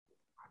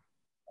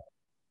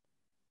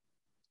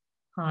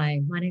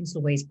Hi, my name's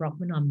Louise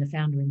Brockman. I'm the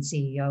founder and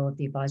CEO of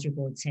the Advisory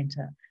Board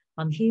Centre.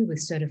 I'm here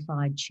with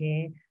Certified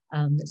Chair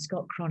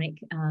Scott Cronick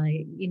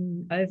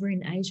over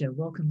in Asia.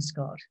 Welcome,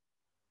 Scott.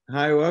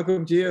 Hi,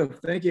 welcome to you.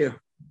 Thank you.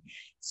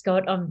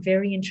 Scott, I'm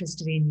very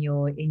interested in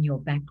your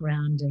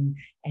background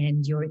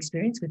and your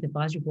experience with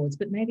advisory boards,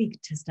 but maybe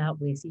to start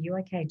with, are you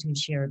okay to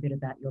share a bit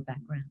about your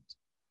background?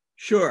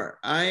 Sure.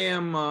 I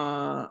am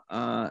a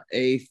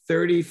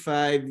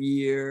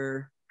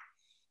 35-year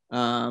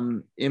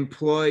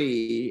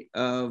employee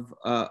of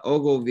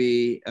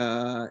Ogilvy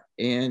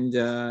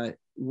and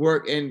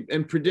work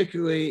and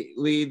particularly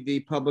lead the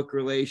public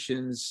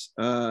relations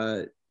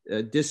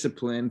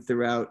discipline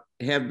throughout,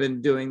 have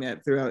been doing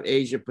that throughout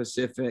Asia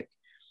Pacific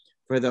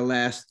for the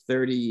last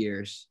 30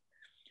 years.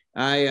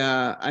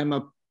 I'm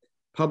a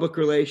public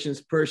relations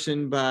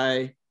person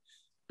by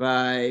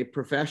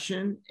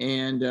profession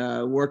and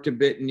worked a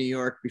bit in New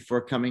York before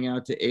coming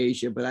out to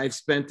Asia, but I've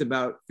spent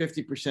about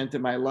 50%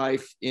 of my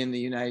life in the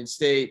United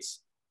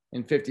States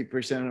and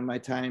 50% of my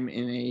time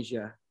in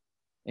Asia.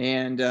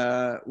 And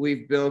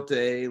we've built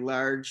a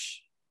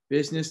large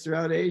business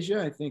throughout Asia.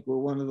 I think we're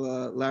one of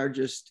the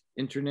largest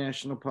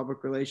international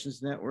public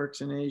relations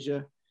networks in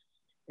Asia.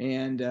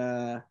 And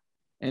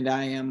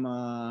I am,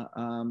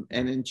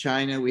 and in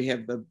China, we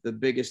have the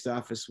biggest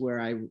office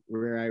where I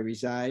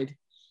reside.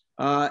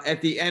 At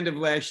the end of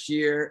last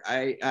year,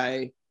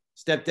 I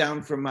stepped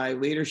down from my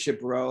leadership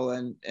role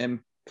and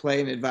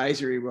play an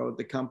advisory role at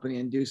the company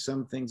and do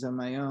some things on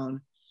my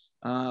own,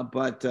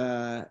 but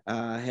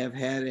have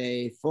had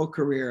a full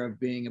career of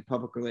being a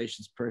public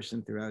relations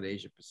person throughout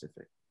Asia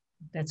Pacific.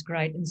 That's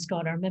great. And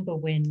Scott, I remember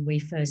when we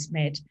first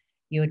met,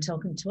 you were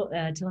telling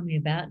me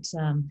about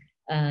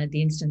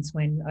the instance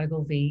when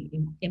Ogilvy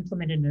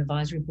implemented an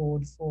advisory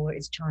board for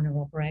its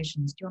China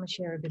operations. Do you want to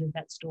share a bit of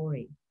that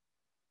story?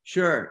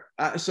 Sure.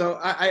 So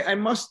I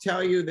must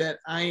tell you that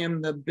I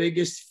am the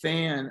biggest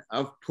fan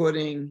of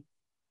putting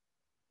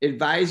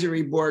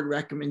advisory board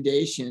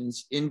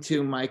recommendations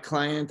into my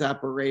client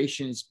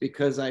operations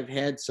because I've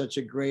had such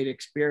a great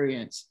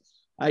experience.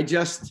 I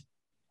just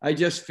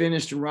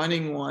finished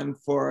running one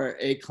for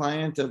a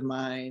client of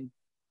mine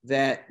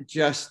that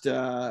just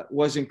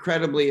was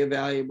incredibly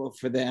valuable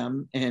for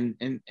them and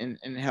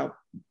helped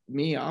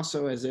me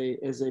also as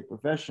a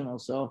professional.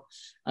 So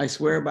I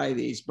swear by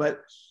these.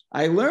 But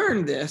I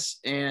learned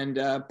this, and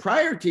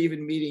prior to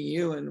even meeting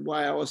you, and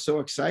why I was so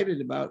excited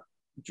about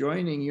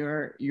joining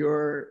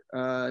your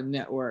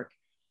network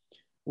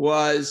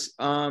was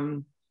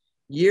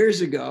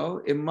years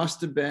ago. It must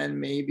have been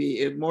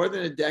maybe more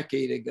than a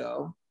decade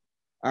ago.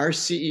 Our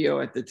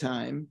CEO at the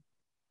time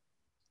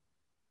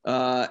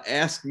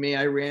asked me.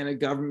 I ran a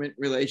government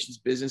relations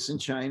business in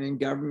China, and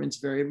government's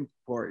very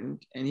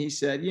important. And he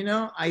said, you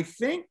know, I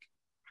think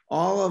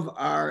all of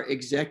our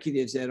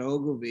executives at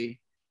Ogilvy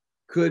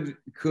could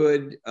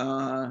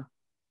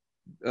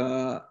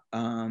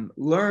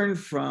learn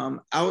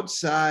from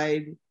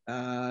outside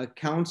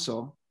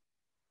counsel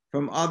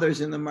from others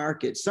in the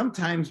market.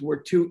 Sometimes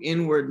we're too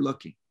inward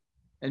looking,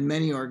 and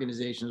many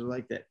organizations are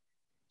like that.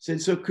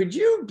 Said, so could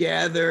you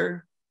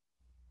gather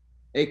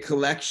a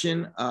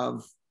collection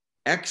of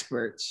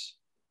experts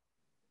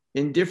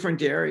in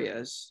different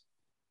areas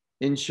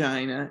in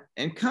China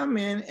and come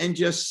in and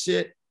just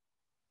sit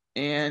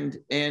and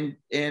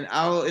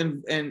I'll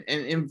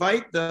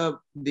invite the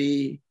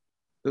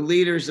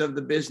leaders of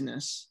the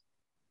business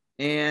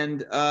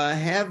and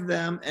have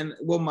them, and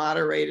we'll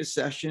moderate a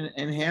session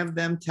and have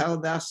them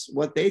tell us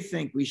what they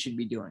think we should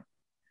be doing.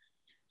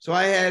 So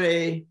I had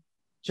a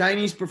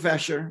Chinese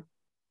professor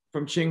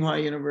from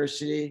Tsinghua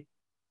University.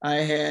 I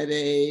had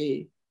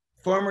a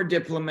former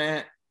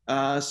diplomat,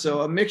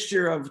 so a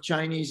mixture of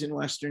Chinese and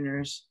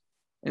Westerners.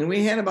 And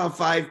we had about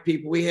 5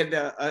 people. We had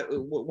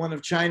one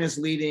of China's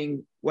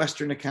leading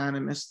Western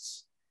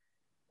economists.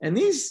 And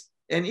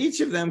each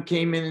of them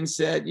came in and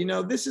said, you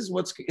know, this is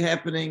what's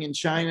happening in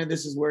China.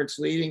 This is where it's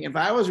leading. If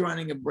I was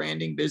running a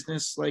branding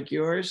business like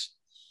yours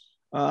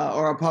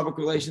or a public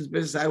relations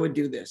business, I would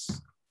do this.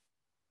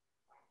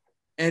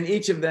 And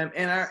each of them,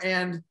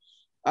 and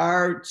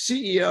our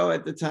CEO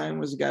at the time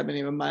was a guy by the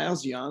name of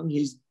Miles Young.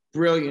 He's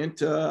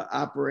brilliant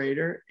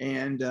operator,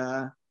 and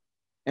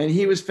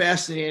he was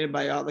fascinated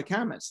by all the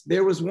comments.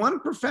 There was one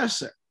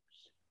professor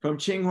from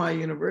Tsinghua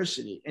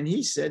University, and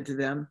he said to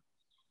them,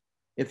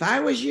 if I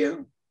was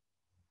you,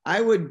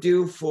 I would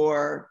do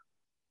for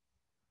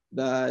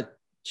the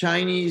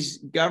Chinese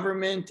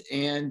government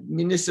and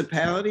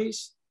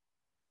municipalities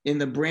in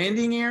the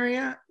branding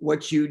area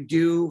what you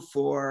do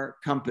for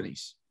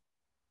companies.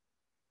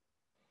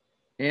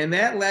 And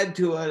that led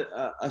to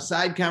a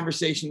side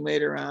conversation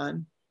later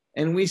on.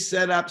 And we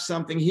set up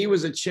something. He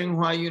was a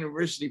Tsinghua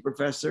University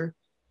professor.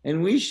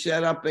 And we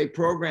set up a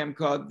program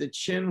called the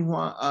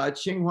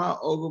Tsinghua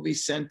Ogilvy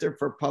Center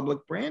for Public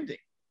Branding.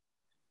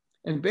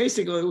 And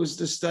basically it was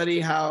to study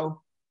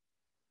how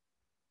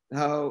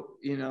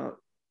you know,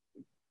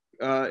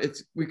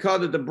 we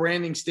called it the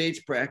branding states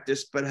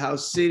practice, but how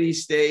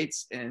cities,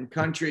 states, and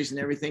countries and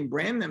everything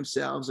brand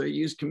themselves or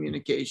use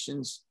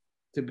communications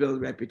to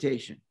build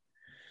reputation.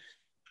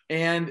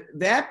 And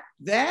that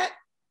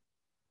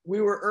we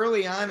were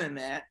early on in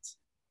that.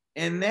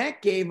 And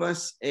that gave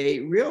us a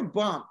real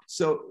bump.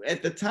 So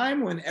at the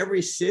time when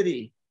every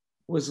city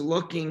was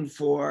looking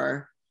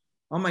for,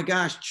 oh my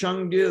gosh,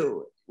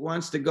 Chengdu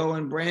wants to go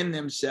and brand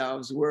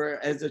themselves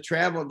as a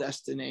travel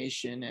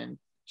destination, and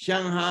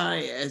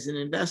Shanghai as an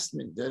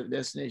investment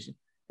destination.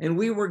 And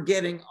we were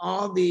getting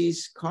all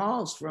these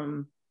calls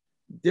from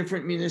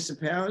different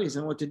municipalities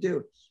on what to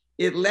do.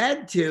 It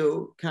led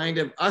to kind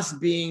of us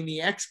being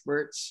the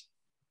experts.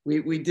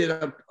 We did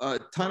a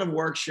ton of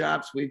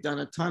workshops. We've done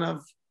a ton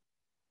of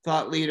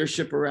thought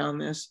leadership around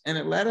this, and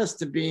it led us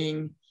to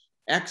being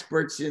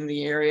experts in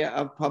the area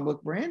of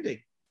public branding.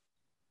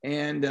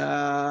 And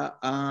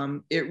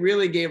it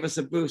really gave us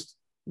a boost.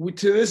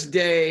 To this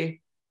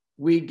day,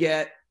 we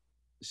get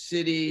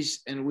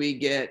cities and we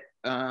get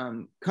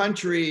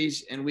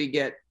countries and we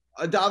get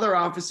other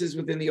offices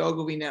within the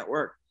Ogilvy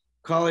network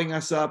calling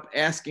us up,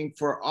 asking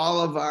for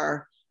all of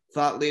our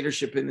thought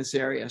leadership in this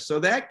area. So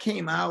that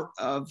came out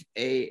of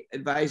a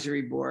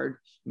advisory board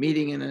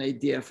meeting and an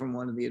idea from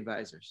one of the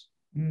advisors.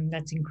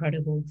 That's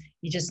incredible.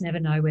 You just never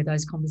know where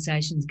those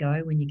conversations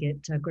go when you get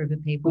a group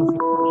of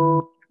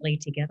people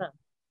together.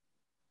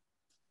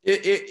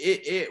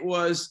 It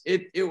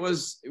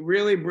was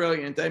really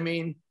brilliant. I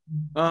mean,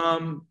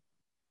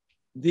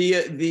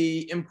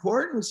 the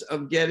importance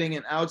of getting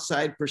an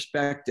outside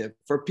perspective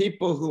for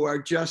people who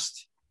are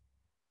just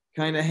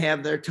kind of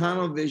have their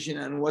tunnel vision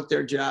on what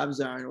their jobs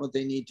are and what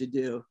they need to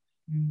do.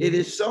 It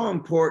is so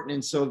important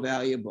and so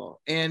valuable.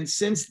 And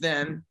since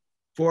then,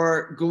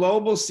 for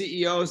global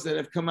CEOs that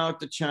have come out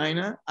to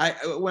China,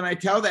 when I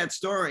tell that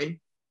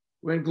story,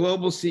 when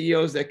global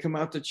CEOs that come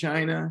out to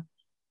China,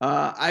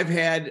 I've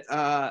had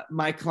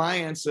my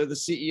clients or the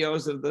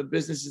CEOs of the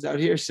businesses out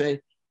here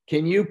say,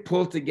 can you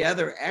pull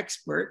together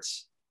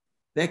experts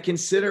that can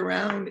sit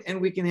around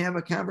and we can have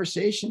a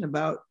conversation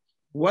about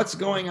what's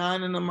going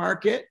on in the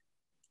market?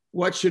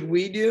 What should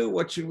we do?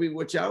 What should we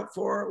watch out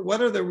for? What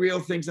are the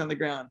real things on the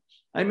ground?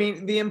 I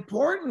mean, the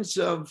importance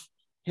of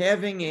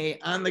having a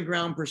on the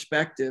ground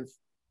perspective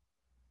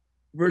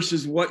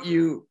versus what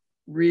you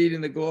read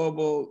in the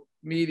global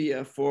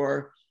media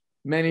for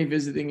many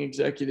visiting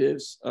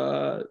executives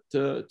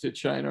to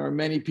China, or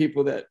many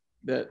people that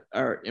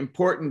are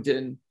important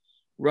in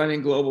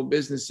running global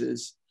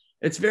businesses.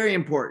 It's very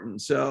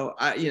important. So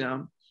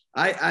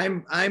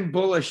I'm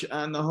bullish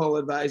on the whole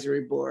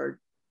advisory board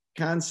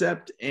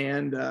concept,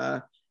 and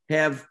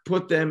have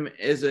put them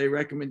as a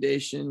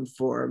recommendation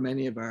for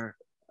many of our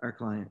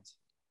clients.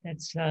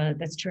 That's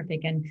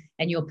terrific. And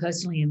you're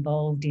personally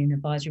involved in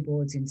advisory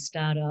boards in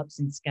startups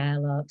and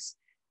scale-ups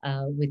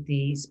with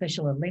the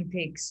Special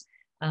Olympics.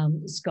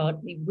 Scott,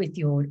 with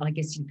your, I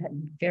guess you've had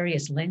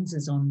various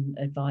lenses on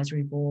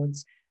advisory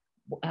boards.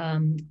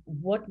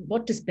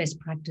 What does best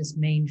practice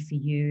mean for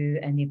you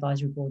and the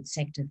advisory board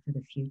sector for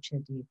the future,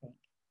 do you think?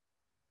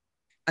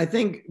 I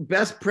think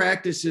best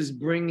practice is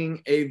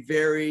bringing a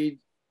varied,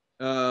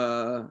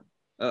 an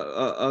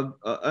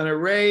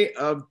array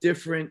of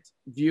different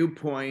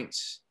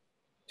viewpoints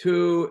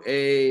to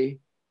a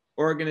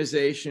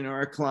organization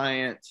or a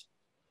client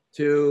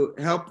to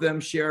help them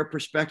share a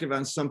perspective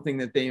on something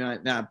that they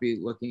might not be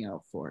looking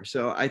out for.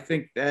 So I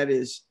think that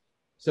is,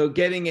 so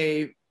getting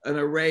an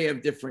array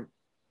of different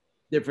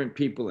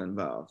people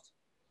involved.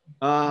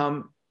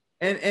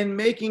 And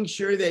making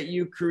sure that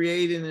you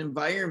create an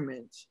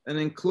environment, an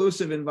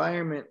inclusive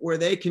environment where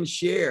they can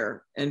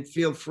share and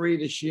feel free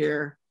to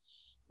share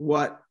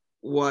what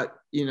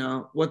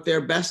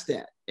they're best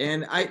at.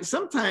 And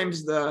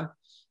sometimes the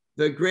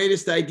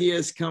greatest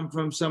ideas come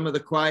from some of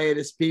the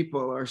quietest people,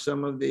 or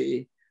some of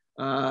the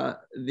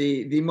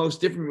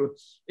most different.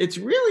 It's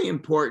really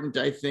important,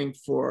 I think,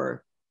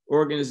 for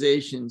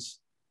organizations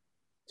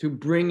to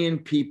bring in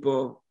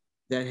people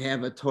that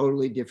have a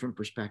totally different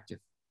perspective.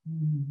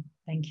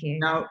 Thank you.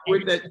 Now,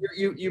 with that,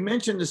 you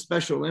mentioned the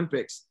Special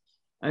Olympics.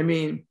 I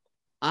mean,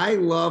 I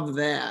love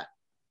that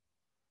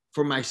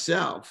for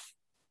myself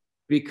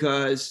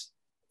because,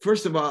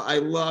 first of all, I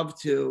love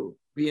to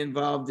be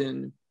involved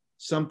in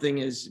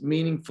something as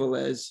meaningful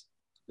as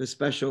the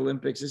Special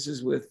Olympics. This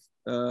is with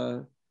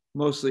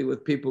mostly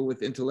with people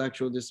with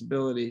intellectual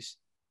disabilities.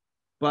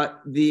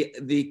 But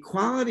the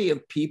quality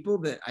of people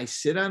that I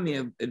sit on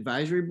the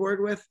advisory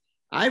board with,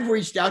 I've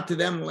reached out to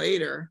them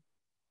later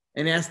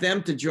and asked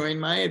them to join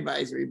my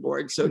advisory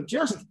board. So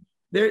just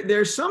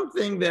there's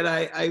something that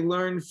I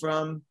learned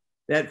from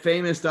that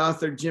famous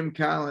author, Jim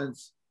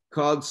Collins,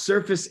 called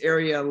surface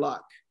area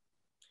luck.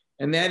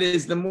 And that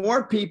is, the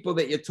more people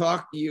that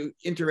you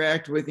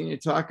interact with and you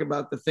talk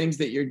about the things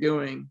that you're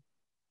doing,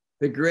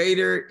 the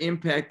greater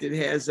impact it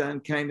has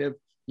on kind of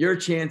your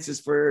chances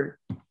for,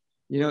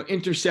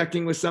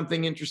 intersecting with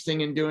something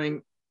interesting and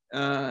doing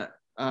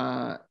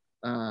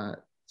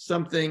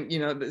something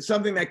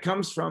that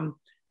comes from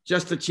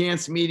just a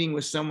chance meeting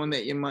with someone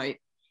that you might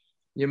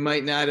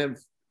not have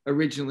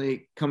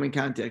originally come in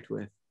contact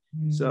with.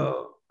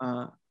 So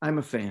I'm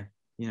a fan.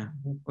 Yeah.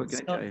 What can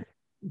I tell you?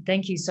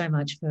 Thank you so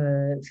much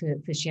for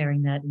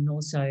sharing that, and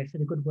also for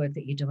the good work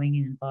that you're doing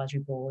in advisory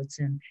boards.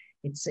 And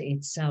it's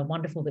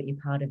wonderful that you're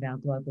part of our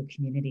global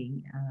community.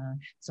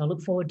 So I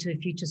look forward to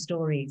future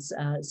stories,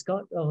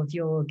 Scott, of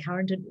your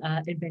current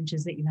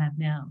adventures that you have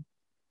now.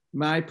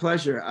 My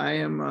pleasure. I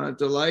am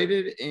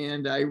delighted,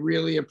 and I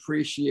really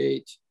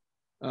appreciate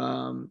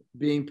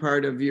being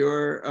part of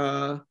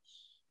your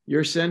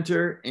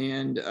center,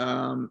 and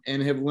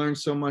have learned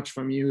so much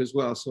from you as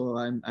well. So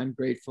I'm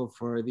grateful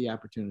for the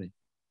opportunity.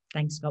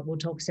 Thanks, Scott. We'll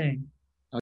talk soon.